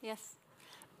climate. Yes.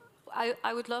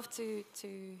 I would love to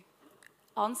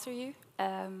answer you.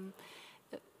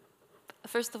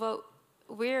 first of all,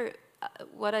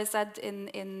 what I said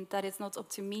in that it's not up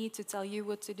to me to tell you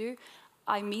what to do,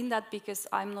 I mean that because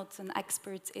I'm not an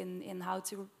expert in how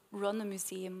to run a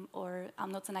museum, or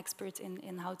I'm not an expert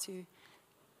in how to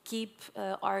keep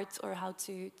art, or how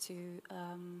to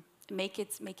make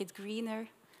it greener.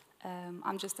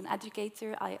 I'm just an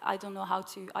educator. I don't know how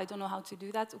to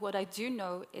do that. What I do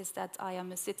know is that I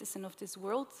am a citizen of this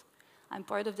world. I'm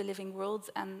part of the living world,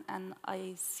 and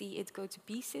I see it go to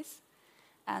pieces.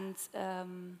 And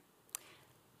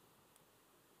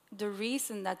the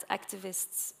reason that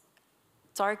activists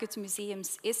target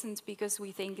museums isn't because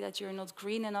we think that you're not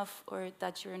green enough, or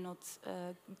that you're not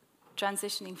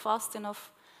transitioning fast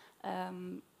enough,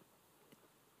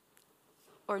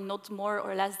 or not more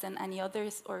or less than any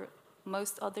others or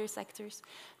most other sectors.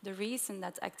 The reason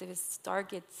that activists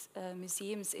target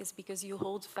museums is because you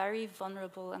hold very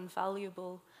vulnerable and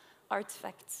valuable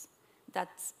artifacts that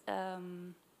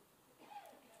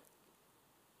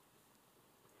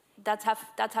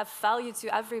have value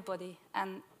to everybody,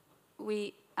 and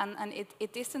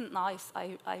it isn't nice.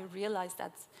 I realize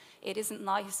that it isn't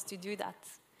nice to do that,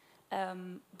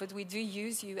 but we do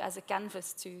use you as a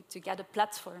canvas to get a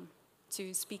platform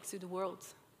to speak to the world.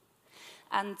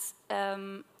 And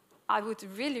I would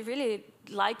really, really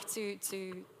like to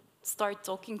start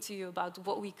talking to you about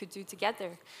what we could do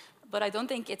together. But I don't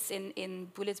think it's in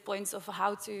bullet points of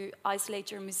how to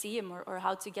isolate your museum, or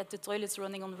how to get the toilets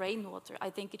running on rainwater. I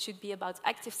think it should be about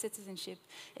active citizenship.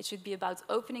 It should be about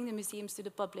opening the museums to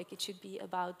the public. It should be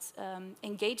about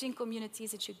engaging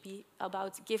communities. It should be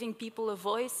about giving people a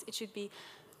voice. It should be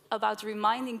about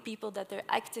reminding people that they're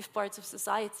active parts of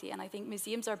society. And I think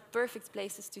museums are perfect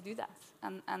places to do that.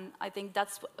 And I think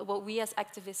that's what we as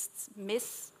activists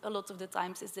miss a lot of the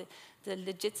times, is the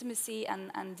legitimacy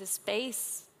and the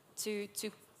space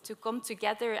to come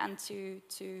together and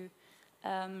to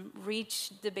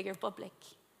reach the bigger public.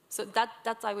 So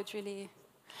that I would really...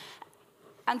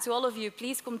 And to all of you,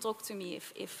 please come talk to me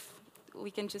if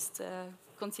we can just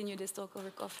continue this talk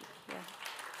over coffee. Yeah.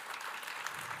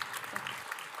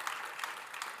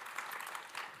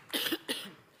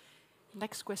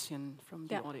 Next question from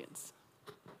the audience.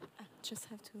 Just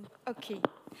have to... Okay.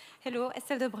 Hello,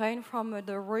 Estelle de Bruyn from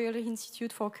the Royal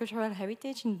Institute for Cultural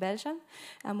Heritage in Belgium.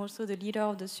 I'm also the leader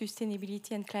of the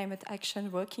Sustainability and Climate Action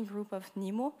Working Group of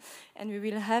NEMO. And we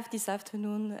will have this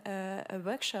afternoon a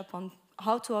workshop on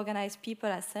how to organize people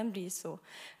assemblies. So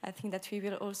I think that we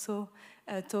will also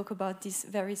talk about this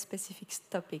very specific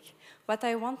topic. What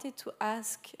I wanted to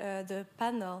ask the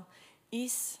panel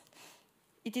is...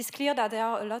 It is clear that there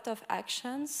are a lot of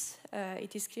actions.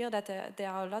 It is clear that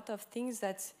there are a lot of things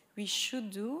that we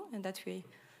should do, and that we,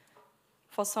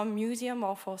 for some museum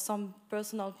or for some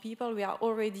personal people, we are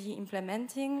already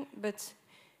implementing. But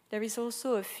there is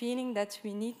also a feeling that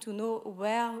we need to know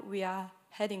where we are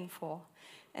heading for.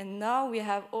 And now we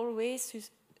have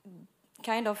always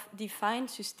kind of defined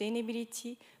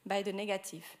sustainability by the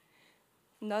negative,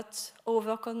 not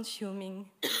over-consuming.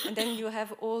 And then you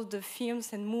have all the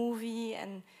films and movie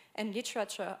and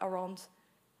literature around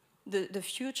the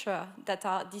future that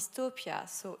are dystopia.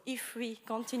 So if we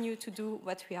continue to do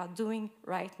what we are doing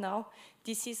right now,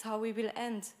 this is how we will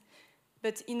end.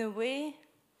 But in a way,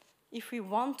 if we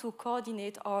want to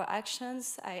coordinate our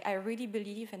actions, I really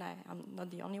believe, and I'm not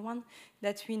the only one,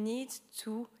 that we need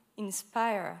to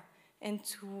inspire and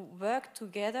to work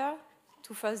together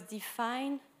to first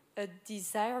define a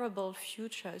desirable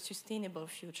future, a sustainable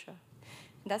future.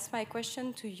 That's my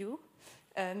question to you.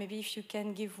 Maybe if you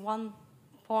can give one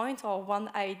point or one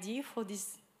idea for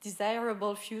this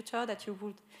desirable future that you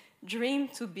would dream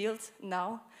to build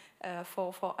now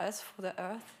for us, for the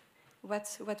Earth,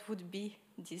 what would be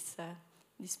this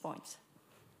point?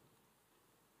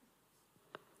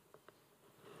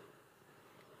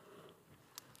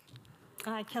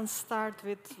 I can start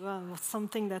with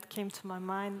something that came to my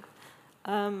mind.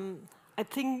 I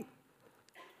think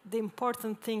the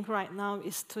important thing right now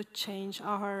is to change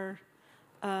our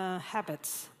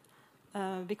habits,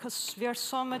 because we are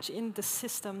so much in the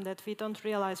system that we don't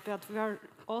realize, but we are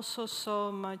also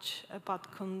so much about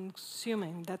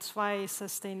consuming. That's why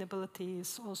sustainability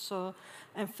is also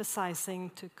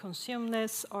emphasizing to consume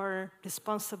less or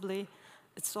responsibly.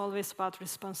 It's always about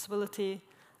responsibility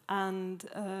and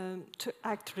to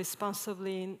act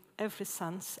responsibly in every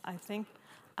sense, I think.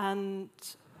 And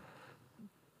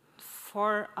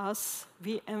for us,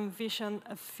 we envision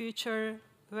a future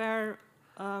where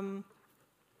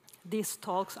these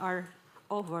talks are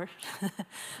over.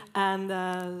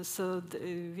 And so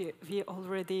we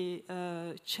already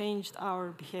changed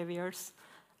our behaviors.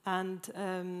 And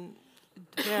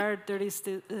where there is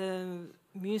the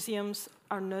museums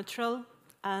are neutral,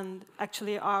 And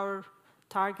actually our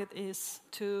target is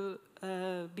to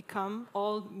become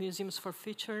all museums for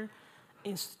future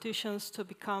institutions to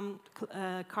become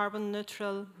carbon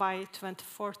neutral by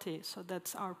 2040. So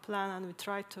that's our plan, and we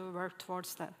try to work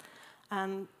towards that.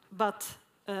 But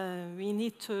we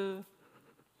need to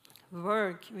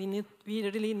work. We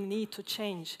really need to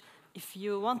change. If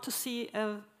you want to see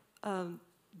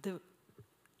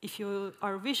if you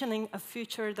are visioning a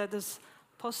future that is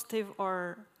positive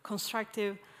or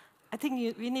constructive, I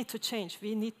think we need to change.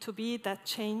 We need to be that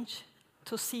change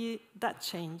to see that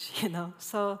change, you know.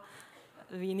 So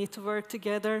we need to work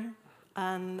together.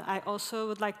 And I also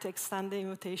would like to extend the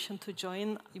invitation to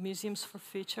join Museums for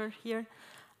Future here,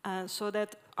 so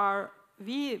that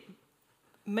we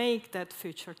make that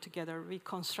future together, we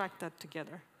construct that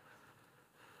together.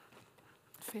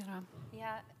 Vera.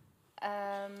 Yeah,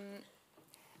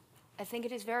 I think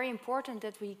it is very important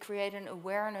that we create an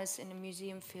awareness in the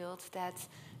museum field that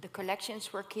the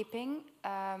collections we're keeping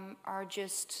are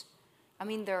just, I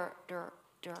mean, they're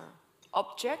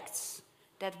objects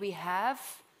that we have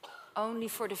only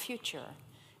for the future.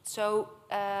 So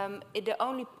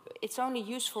it's only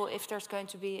useful if there's going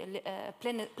to be a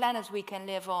planet we can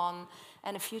live on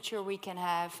and a future we can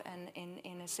have and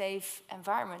in a safe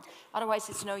environment. Otherwise,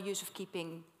 it's no use of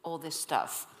keeping all this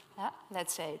stuff.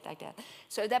 Let's say it like that.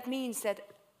 So that means that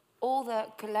all the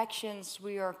collections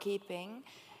we are keeping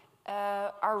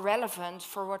are relevant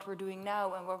for what we're doing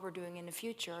now and what we're doing in the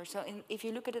future. So if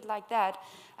you look at it like that,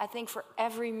 I think for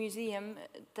every museum,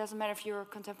 it doesn't matter if you're a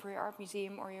contemporary art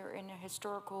museum or you're in a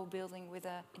historical building with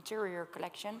an interior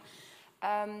collection,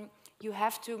 you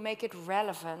have to make it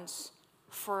relevant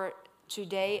for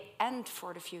today and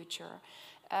for the future.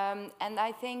 And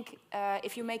I think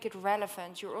if you make it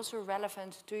relevant, you're also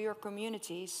relevant to your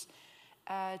communities,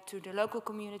 to the local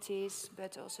communities,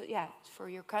 but also, yeah, for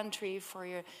your country, for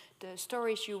the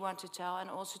stories you want to tell, and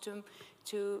also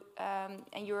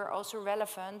and you're also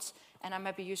relevant. And I'm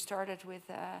happy you started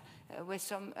with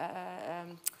some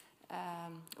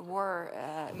war,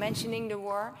 mentioning the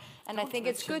war. And I think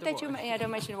it's good that you, yeah,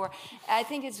 don't mention the war. I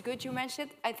think it's good you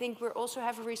mentioned it. I think we also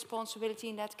have a responsibility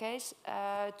in that case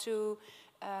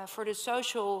for the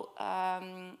social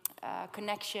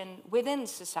connection within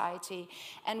society.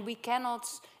 And we cannot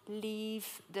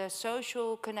leave the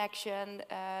social connection,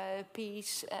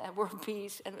 peace, world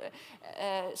peace, and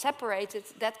separated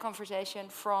that conversation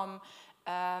from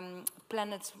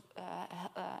planet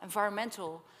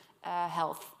environmental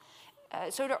health.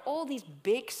 So there are all these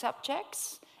big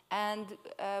subjects, and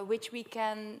which we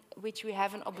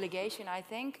have an obligation, I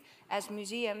think, as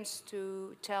museums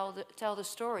to tell the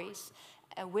stories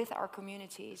with our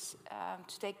communities,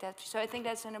 to take that. So I think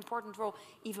that's an important role,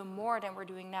 even more than we're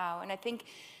doing now. And I think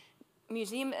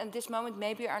museums at this moment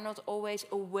maybe are not always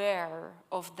aware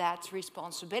of that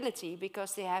responsibility,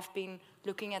 because they have been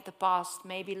looking at the past,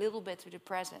 maybe a little bit to the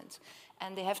present,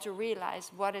 and they have to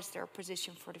realize what is their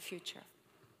position for the future.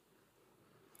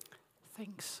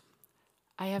 Thanks.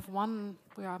 I have one,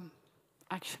 we are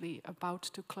actually about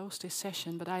to close this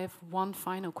session, but I have one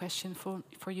final question for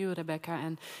you, Rebekka,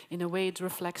 and in a way it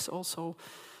reflects also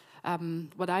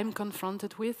what I'm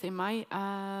confronted with in my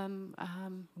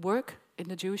work in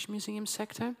the Jewish museum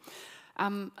sector.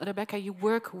 Rebekka, you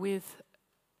work with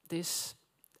this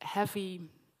heavy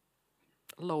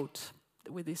load,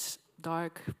 with this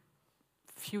dark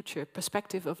future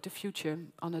perspective of the future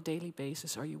on a daily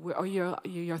basis, or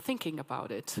you're thinking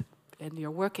about it and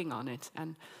you're working on it.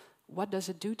 And what does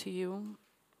it do to you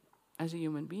as a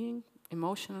human being,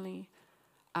 emotionally?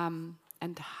 And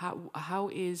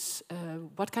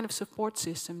what kind of support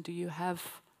system do you have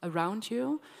around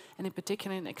you? And in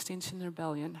particular in Extinction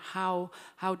Rebellion, how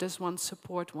does one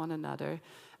support one another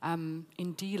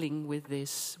in dealing with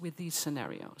these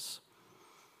scenarios?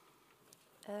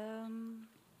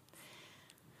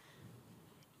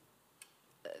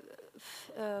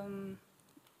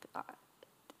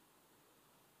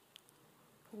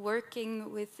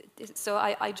 Working with this, so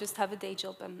I just have a day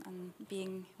job, and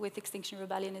being with Extinction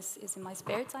Rebellion is in my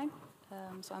spare time.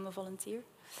 So I'm a volunteer.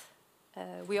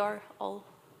 We are all,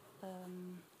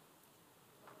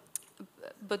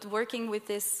 but working with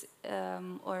this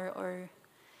or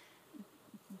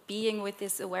being with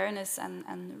this awareness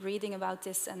and reading about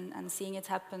this and seeing it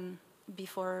happen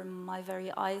before my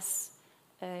very eyes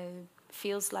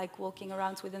feels like walking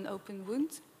around with an open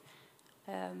wound.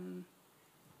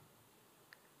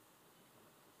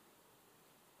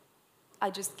 I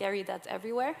just carry that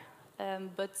everywhere, and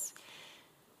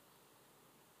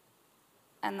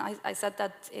I said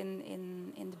that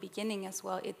in the beginning as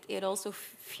well. It also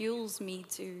fuels me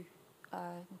to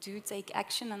do take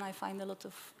action, and I find a lot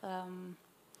of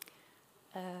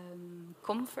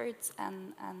comfort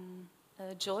and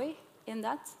joy in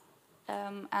that.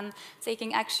 And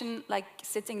taking action, like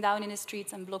sitting down in the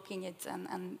streets and blocking it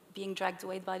and being dragged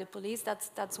away by the police,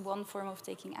 that's one form of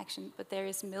taking action. But there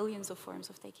is millions of forms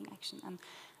of taking action. And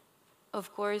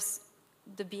of course,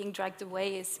 the being dragged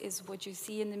away is what you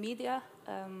see in the media,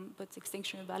 but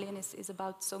Extinction Rebellion is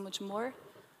about so much more.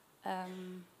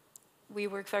 We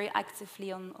work very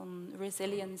actively on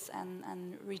resilience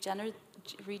and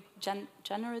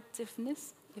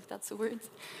regenerativeness, if that's a word.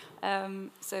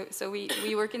 So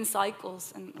we work in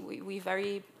cycles, and we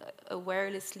very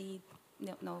awarelessly,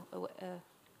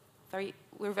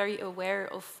 we're very aware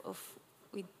of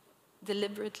we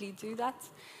deliberately do that,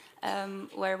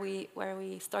 where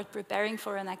we start preparing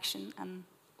for an action. And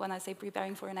when I say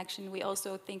preparing for an action, we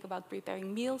also think about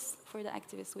preparing meals for the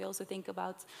activists. We also think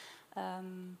about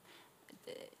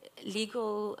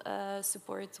legal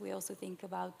support. We also think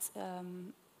about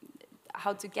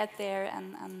how to get there,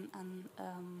 and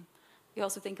we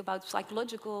also think about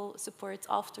psychological support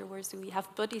afterwards. We have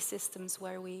buddy systems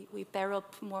where we pair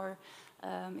up more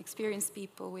experienced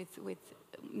people with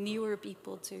newer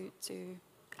people to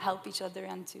help each other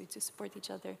and to support each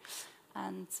other.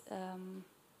 And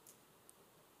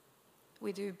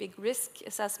we do big risk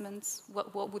assessments.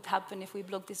 What would happen if we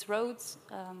block these roads?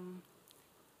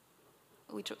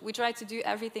 We try to do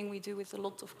everything we do with a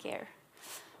lot of care.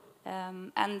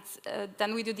 And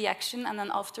then we do the action, and then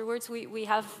afterwards we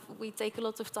take a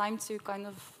lot of time to kind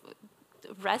of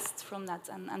rest from that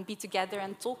and be together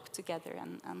and talk together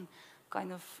and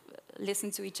kind of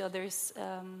listen to each other's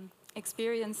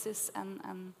experiences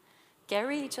and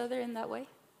carry each other in that way.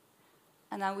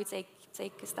 And then we take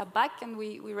a step back and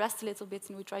we rest a little bit,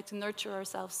 and we try to nurture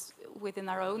ourselves within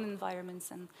our own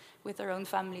environments and with our own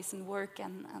families and work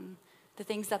and the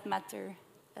things that matter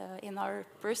in our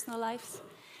personal lives.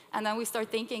 And then we start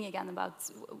thinking again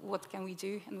about what can we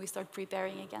do, and we start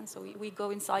preparing again. So we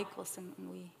go in cycles, and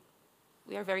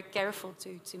we are very careful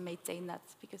to maintain that,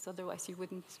 because otherwise you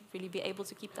wouldn't really be able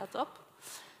to keep that up.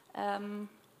 And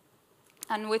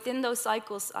within those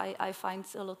cycles, I find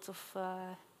a lot of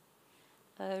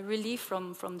relief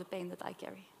from the pain that I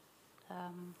carry.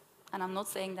 And I'm not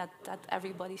saying that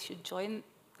everybody should join.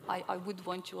 I would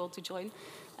want you all to join,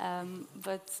 and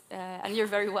you're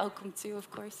very welcome too, of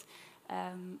course.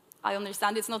 I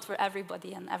understand it's not for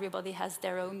everybody, and everybody has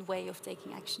their own way of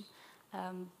taking action.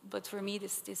 But for me,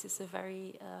 this is a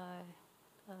very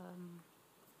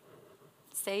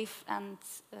safe and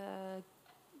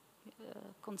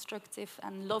constructive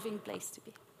and loving place to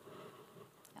be.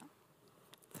 Yeah.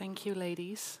 Thank you,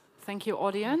 ladies. Thank you,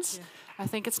 audience. Thank you. I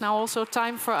think it's now also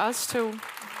time for us to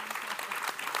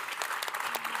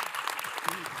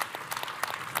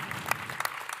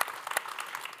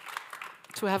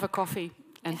have a coffee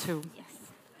and to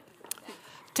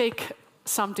take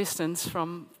some distance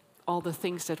from all the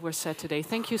things that were said today.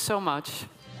 Thank you so much.